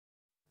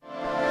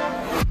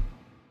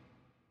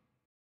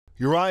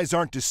Your eyes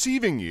aren't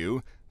deceiving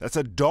you. That's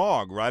a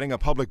dog riding a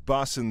public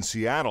bus in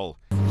Seattle.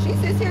 She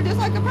sits here just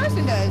like a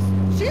person does.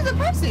 She's a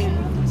person.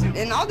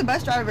 And all the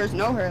bus drivers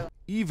know her.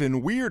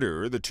 Even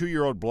weirder, the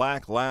 2-year-old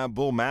black lab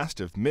bull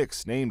mastiff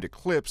mix named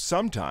Eclipse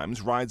sometimes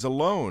rides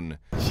alone.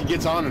 She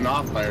gets on and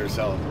off by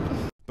herself.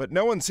 But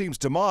no one seems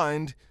to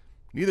mind.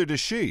 Neither does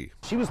she.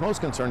 She was most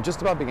concerned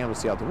just about being able to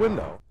see out the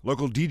window.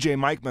 Local DJ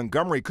Mike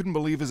Montgomery couldn't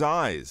believe his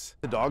eyes.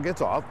 The dog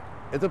gets off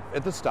at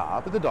the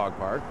stop at the dog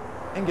park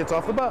and gets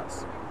off the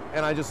bus.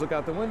 And I just look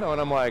out the window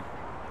and I'm like,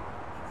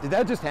 did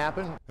that just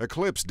happen?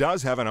 Eclipse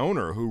does have an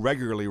owner who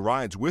regularly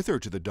rides with her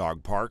to the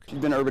dog park. She's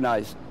been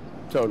urbanized,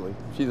 totally.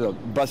 She's a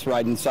bus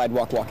riding,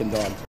 sidewalk walking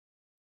dog.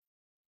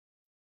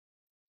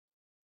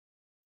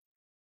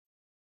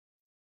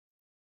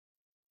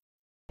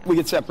 We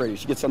get separated.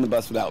 She gets on the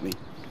bus without me.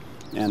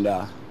 And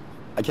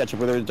I catch up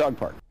with her at the dog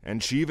park.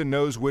 And she even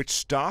knows which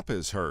stop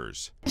is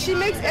hers. She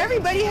makes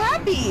everybody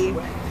happy.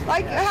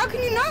 Like, how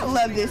can you not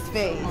love this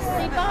face?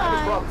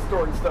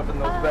 Storing stuff in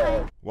those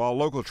bags. While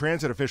local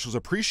transit officials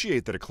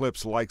appreciate that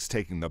Eclipse likes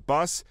taking the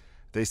bus,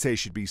 they say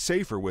she'd be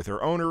safer with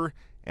her owner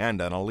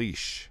and on a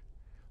leash.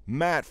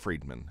 Matt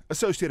Friedman,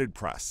 Associated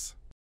Press.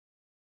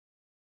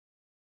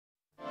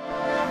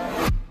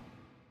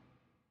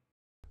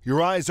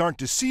 Your eyes aren't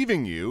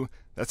deceiving you.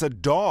 That's a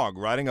dog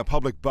riding a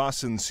public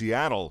bus in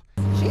Seattle.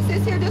 She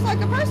sits here just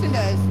like a person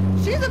does.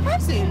 She's a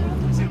person.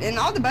 And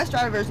all the bus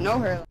drivers know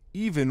her.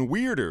 Even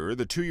weirder,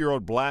 the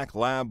 2-year-old black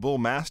lab bull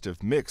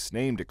mastiff mix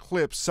named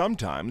Eclipse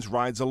sometimes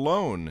rides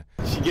alone.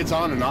 She gets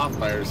on and off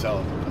by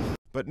herself.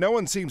 But no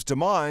one seems to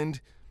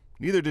mind.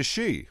 Neither does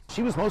she.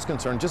 She was most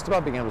concerned just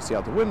about being able to see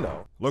out the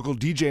window. Local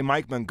DJ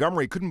Mike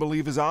Montgomery couldn't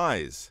believe his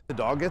eyes. The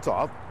dog gets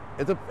off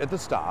at the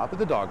stop at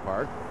the dog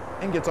park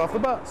and gets off the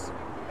bus.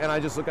 And I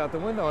just look out the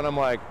window and I'm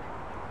like,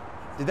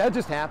 did that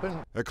just happen?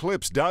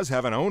 Eclipse does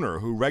have an owner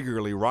who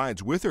regularly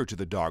rides with her to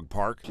the dog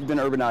park. She's been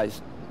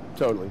urbanized,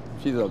 totally.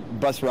 She's a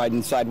bus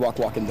riding, sidewalk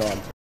walking dog.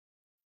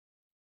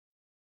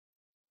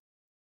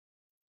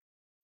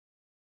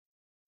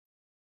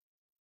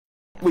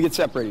 We get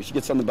separated. She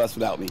gets on the bus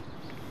without me.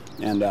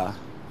 And I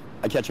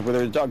catch up with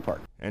her at the dog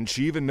park. And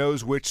she even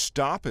knows which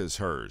stop is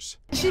hers.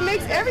 She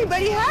makes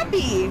everybody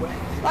happy.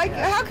 Like,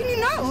 how can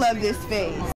you not love this face?